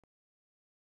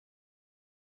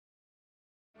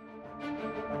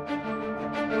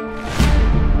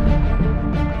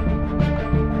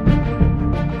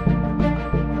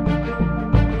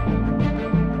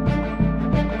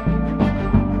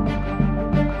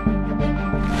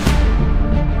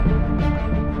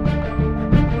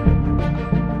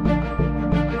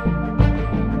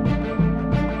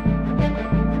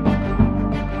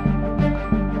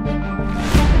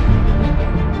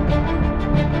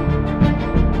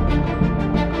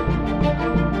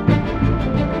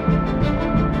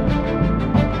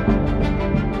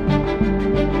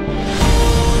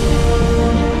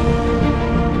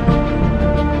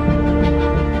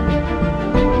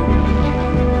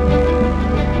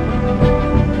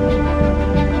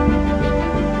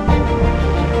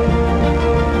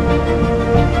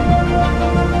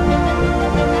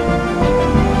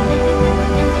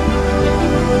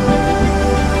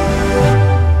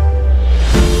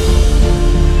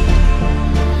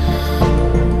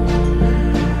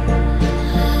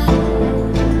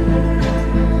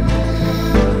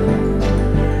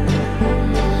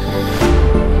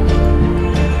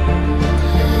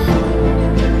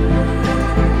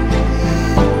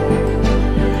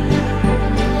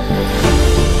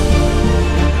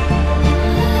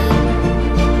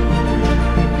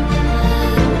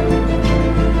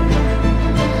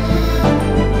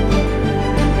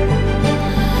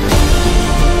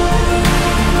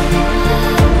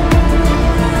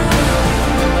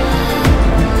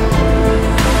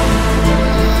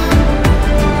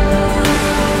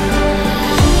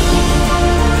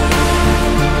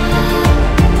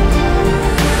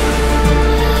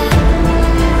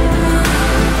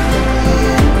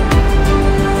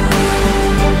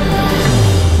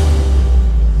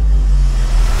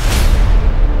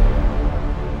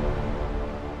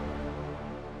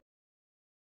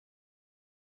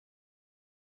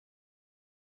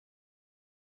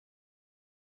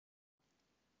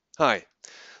Hi,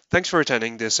 thanks for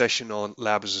attending this session on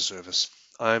Labas-as-a-Service.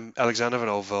 I'm Alexander van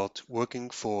Overveld, working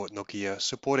for Nokia,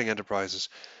 supporting enterprises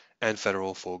and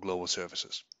Federal for global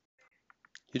services.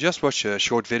 You just watched a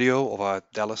short video of our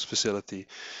Dallas facility,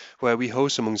 where we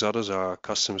host, amongst others, our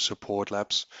customer support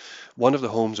labs, one of the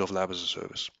homes of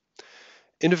Labas-as-a-Service.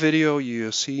 In the video,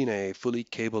 you're seeing a fully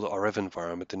cabled RF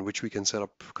environment in which we can set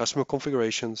up customer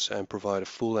configurations and provide a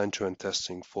full end-to-end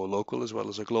testing for local as well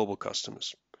as global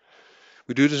customers.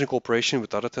 We do this in cooperation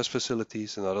with other test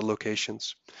facilities and other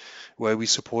locations, where we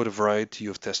support a variety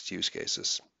of test use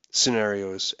cases,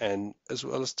 scenarios, and as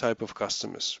well as type of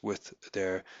customers with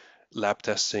their lab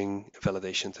testing,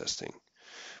 validation testing.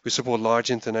 We support large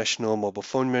international mobile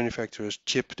phone manufacturers,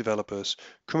 chip developers,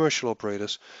 commercial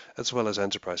operators, as well as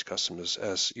enterprise customers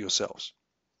as yourselves.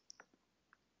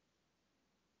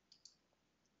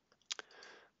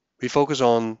 We focus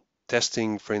on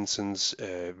testing, for instance,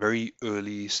 very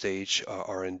early stage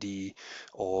R&D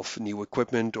of new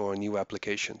equipment or new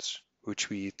applications, which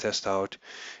we test out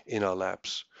in our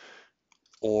labs,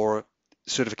 or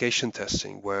certification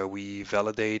testing, where we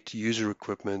validate user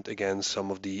equipment against some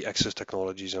of the access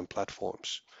technologies and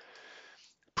platforms.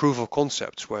 Proof of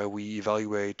concepts, where we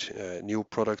evaluate new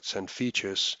products and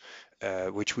features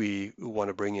which we want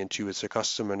to bring into its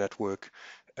customer network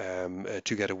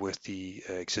together with the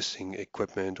existing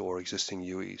equipment or existing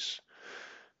UEs.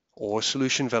 Or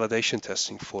solution validation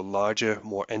testing for larger,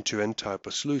 more end-to-end type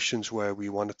of solutions, where we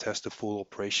want to test the full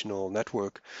operational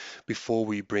network before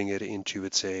we bring it into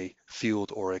its a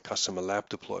field or a customer lab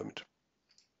deployment.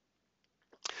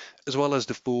 As well as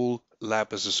the full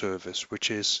Lab-as-a-Service,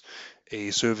 which is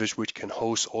a service which can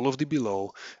host all of the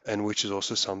below, and which is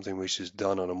also something which is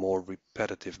done on a more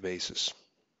repetitive basis.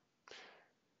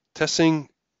 Testing,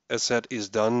 as said, is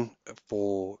done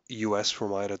for US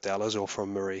from either Dallas or from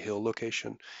Murray Hill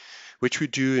location, which we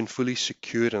do in fully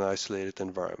secured and isolated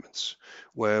environments,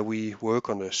 where we work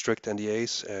under strict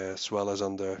NDAs as well as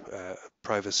under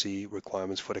privacy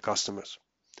requirements for the customers.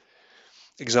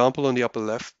 Example on the upper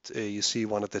left, you see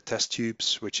one of the test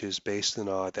tubes, which is based in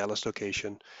our Dallas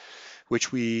location,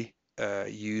 which we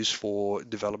use for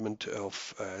development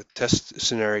of test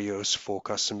scenarios for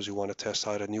customers who want to test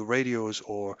either new radios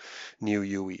or new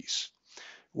UEs,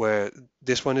 where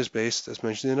this one is based, as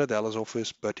mentioned, in a Dallas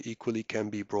office, but equally can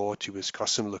be brought to its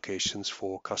custom locations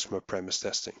for customer premise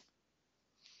testing.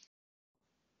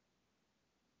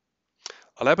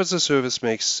 A lab as a service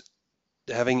makes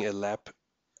having a lab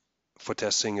for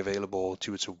testing available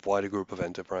to its wider group of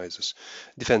enterprises,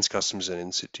 defense customers, and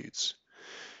institutes.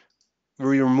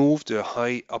 We remove the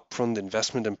high upfront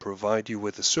investment and provide you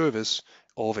with a service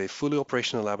of a fully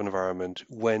operational lab environment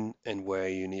when and where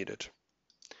you need it.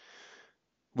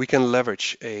 We can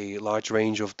leverage a large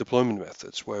range of deployment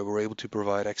methods where we're able to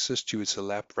provide access to its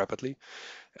lab rapidly,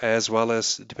 as well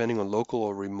as, depending on local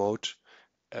or remote,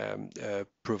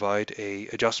 provide a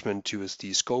adjustment to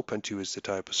the scope and to the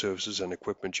type of services and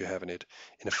equipment you have in it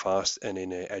in a fast and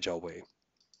in an agile way.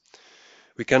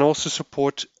 We can also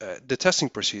support the testing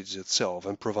procedures itself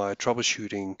and provide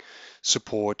troubleshooting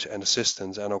support and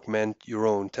assistance and augment your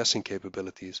own testing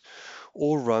capabilities,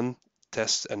 or run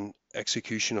tests and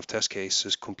execution of test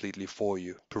cases completely for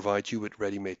you, provide you with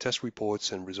ready-made test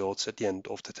reports and results at the end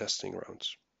of the testing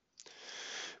rounds.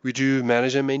 We do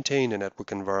manage and maintain the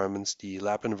network environments, the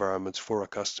lab environments for our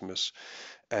customers,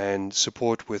 and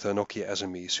support with our Nokia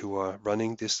SMEs who are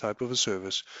running this type of a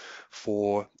service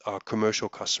for our commercial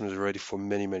customers already for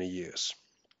many, many years.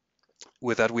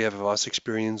 With that, we have a vast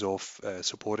experience of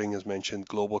supporting, as mentioned,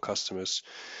 global customers,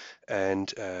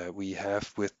 and we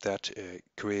have with that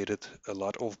created a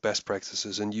lot of best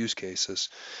practices and use cases,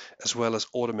 as well as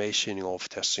automation of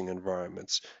testing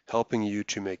environments, helping you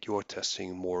to make your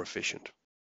testing more efficient.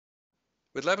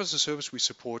 With Lab as a Service, we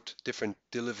support different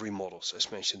delivery models,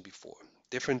 as mentioned before,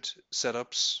 different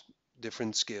setups,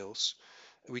 different scales.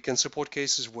 We can support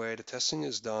cases where the testing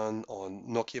is done on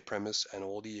Nokia premise and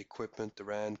all the equipment, the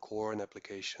RAN, core, and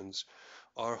applications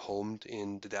are homed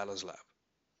in the Dallas lab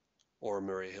or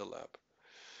Murray Hill lab.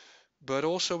 But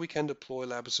also we can deploy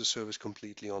Lab as a Service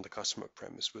completely on the customer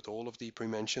premise with all of the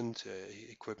pre-mentioned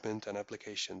equipment and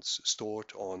applications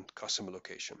stored on customer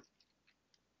location.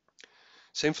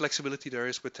 Same flexibility there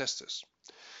is with testers.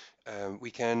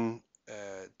 We can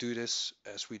do this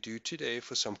as we do today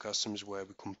for some customers where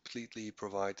we completely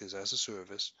provide this as a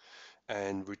service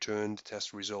and return the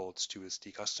test results to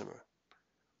the customer.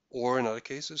 Or in other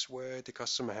cases where the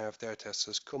customer have their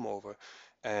testers come over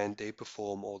and they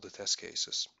perform all the test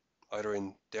cases, either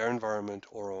in their environment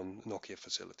or on Nokia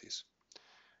facilities.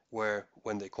 where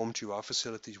when they come to our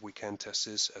facilities, we can test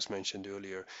this, as mentioned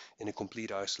earlier, in a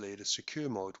complete isolated secure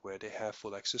mode where they have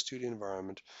full access to the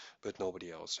environment, but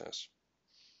nobody else has.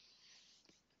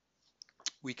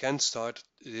 We can start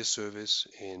this service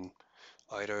in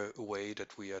either a way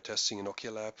that we are testing a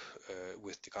Nokia lab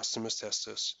with the customer's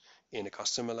testers, in a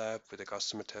customer lab with the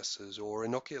customer testers, or a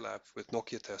Nokia lab with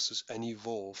Nokia testers, and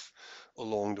evolve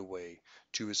along the way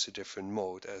towards a different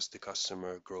mode as the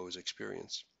customer grows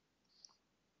experience.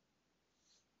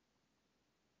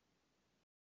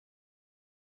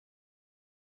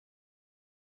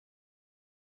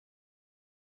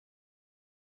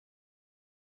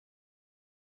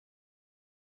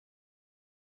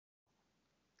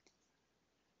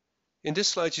 In this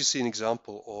slide, you see an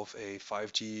example of a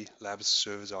 5G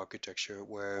Labas-a-Service architecture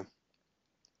where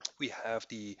we have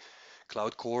the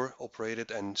cloud core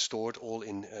operated and stored all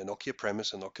in a Nokia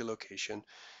premise, a Nokia location,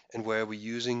 and where we're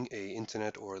using a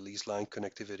internet or a lease line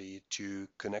connectivity to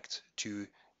connect to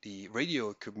the radio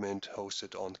equipment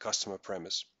hosted on customer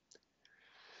premise.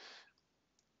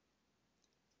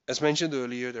 As mentioned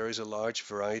earlier, there is a large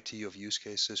variety of use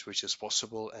cases which is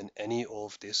possible, and any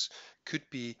of this could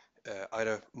be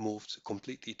either moved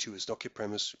completely to its Nokia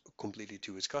premise, completely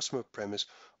to its customer premise,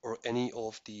 or any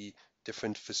of the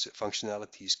different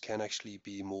functionalities can actually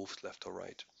be moved left or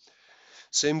right.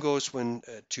 Same goes when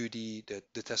to the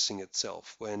testing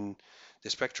itself. When the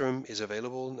spectrum is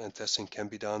available and testing can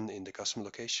be done in the customer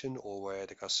location or where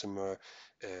the customer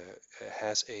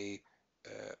has a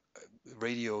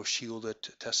radio shielded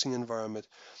testing environment,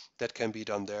 that can be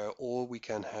done there, or we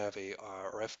can have a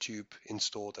RF tube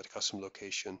installed at customer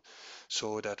location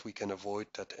so that we can avoid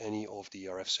that any of the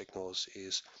RF signals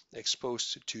is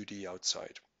exposed to the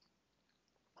outside.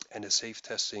 And a safe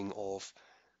testing of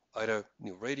either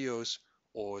new radios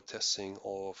or testing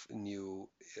of new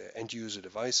end user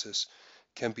devices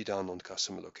can be done on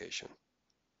customer location.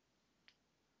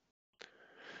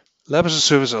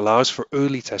 Labas-a-Service allows for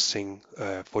early testing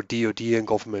for DoD and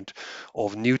government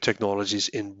of new technologies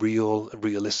in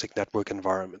realistic network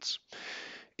environments.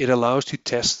 It allows to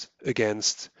test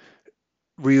against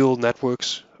real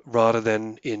networks rather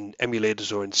than in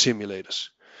emulators or in simulators.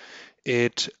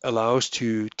 It allows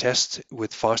to test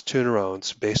with fast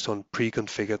turnarounds based on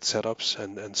pre-configured setups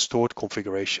and stored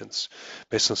configurations,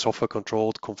 based on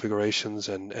software-controlled configurations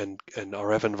and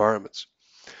RF environments.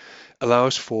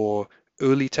 Allows for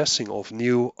early testing of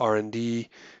new R&D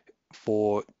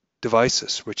for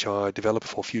devices which are developed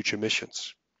for future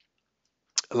missions.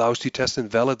 Allows to test and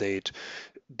validate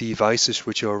devices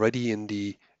which are already in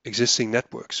the existing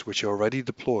networks, which are already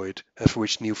deployed and for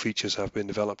which new features have been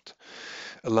developed.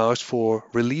 Allows for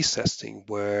release testing,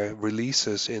 where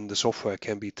releases in the software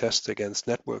can be tested against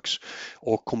networks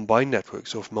or combined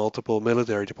networks of multiple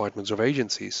military departments or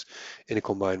agencies in a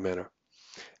combined manner.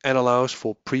 And allows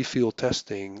for pre-field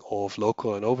testing of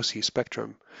local and overseas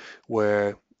spectrum,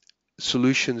 where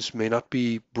solutions may not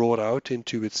be brought out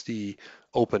into the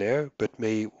open air, but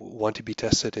may want to be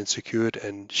tested in secured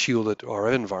and shielded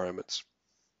RF environments.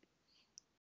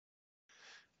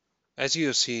 As you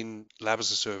have seen,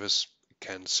 Labas-a-Service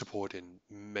can support in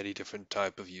many different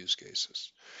type of use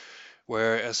cases.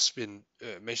 Where, as been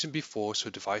mentioned before,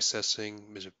 so device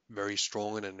testing is a very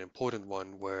strong and an important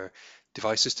one where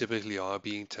devices typically are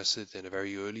being tested in a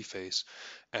very early phase.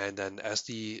 And then as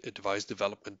the device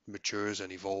development matures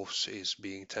and evolves, is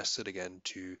being tested again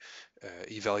to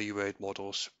evaluate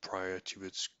models prior to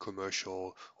its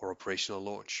commercial or operational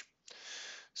launch.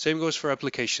 Same goes for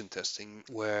application testing,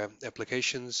 where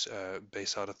applications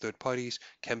based out of third parties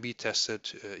can be tested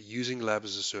using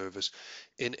Labas-a-Service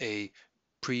in a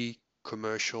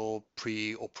pre-commercial,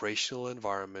 pre-operational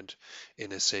environment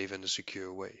in a safe and a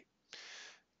secure way.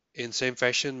 In same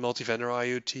fashion, multi-vendor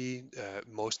IoT,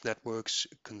 most networks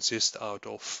consist out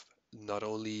of not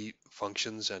only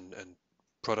functions and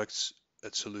products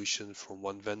and solutions from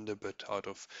one vendor, but out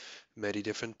of many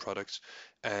different products,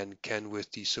 and can,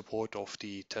 with the support of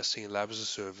the testing and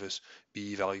Labas-a-Service,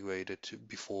 be evaluated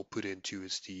before put into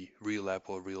the real lab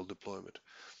or real deployment.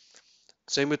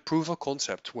 Same with proof of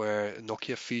concept, where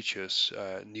Nokia features,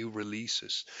 new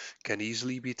releases, can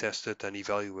easily be tested and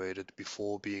evaluated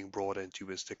before being brought into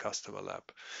the customer lab,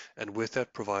 and with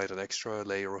that provide an extra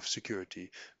layer of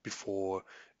security before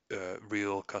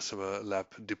real customer lab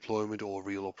deployment or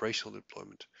real operational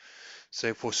deployment.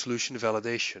 Same for solution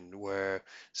validation, where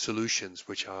solutions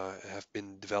which have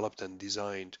been developed and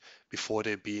designed before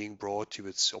they're being brought to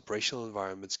its operational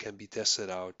environments can be tested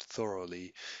out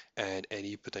thoroughly, and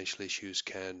any potential issues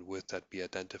can with that be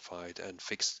identified and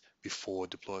fixed before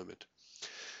deployment.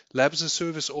 Labs as a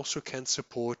service also can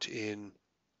support in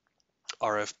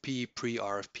RFP,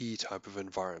 pre-RFP type of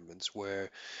environments where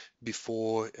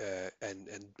before and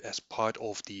as part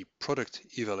of the product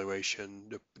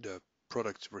evaluation, the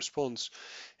product response,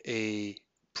 a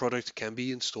product can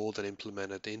be installed and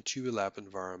implemented into a lab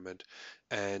environment,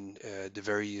 and the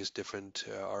various different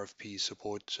RFP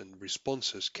supports and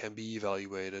responses can be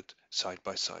evaluated side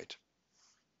by side.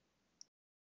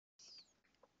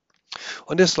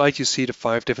 On this slide, you see the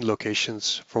 5 different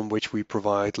locations from which we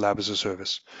provide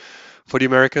Lab-as-a-Service. For the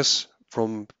Americas,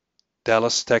 from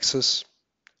Dallas, Texas,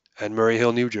 and Murray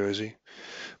Hill, New Jersey,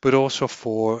 but also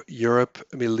for Europe,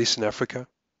 Middle East, and Africa,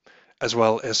 as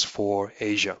well as for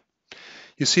Asia.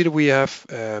 You see that we have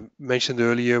mentioned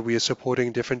earlier, we are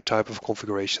supporting different type of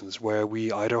configurations where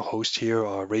we either host here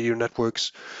our radio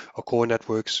networks, our core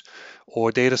networks,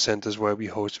 or data centers where we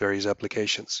host various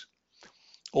applications.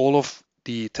 All of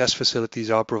the test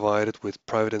facilities are provided with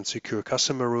private and secure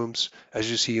customer rooms, as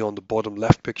you see on the bottom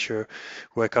left picture,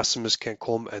 where customers can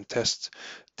come and test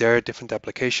their different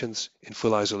applications in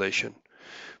full isolation.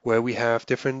 Where we have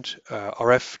different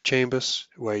RF chambers,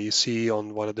 where you see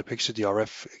on one of the pictures the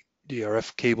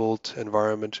RF cabled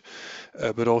environment,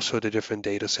 but also the different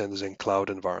data centers and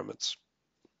cloud environments.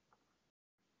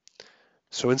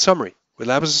 So in summary, with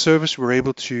Lab-as-a-Service, we're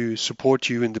able to support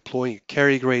you in deploying a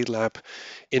carrier-grade lab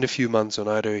in a few months on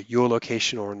either your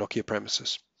location or Nokia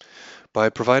premises. By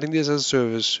providing this as a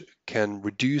service, can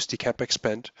reduce the CapEx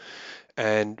spend,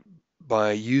 and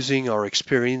by using our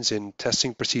experience in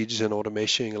testing procedures and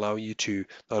automation, allow you to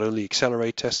not only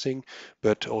accelerate testing,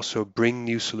 but also bring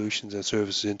new solutions and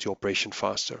services into operation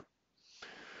faster.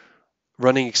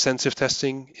 Running extensive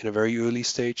testing in a very early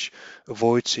stage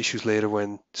avoids issues later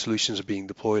when solutions are being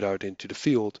deployed out into the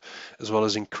field, as well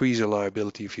as increase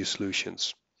reliability of your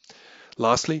solutions.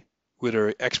 Lastly, with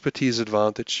our expertise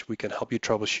advantage, we can help you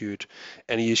troubleshoot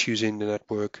any issues in the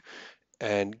network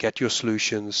and get your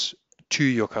solutions to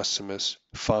your customers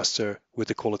faster with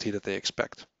the quality that they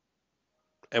expect.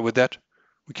 And with that,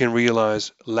 we can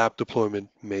realize lab deployment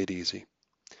made easy.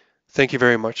 Thank you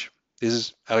very much. This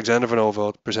is Alexander van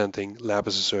Overveld presenting Lab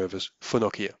as a Service for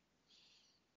Nokia.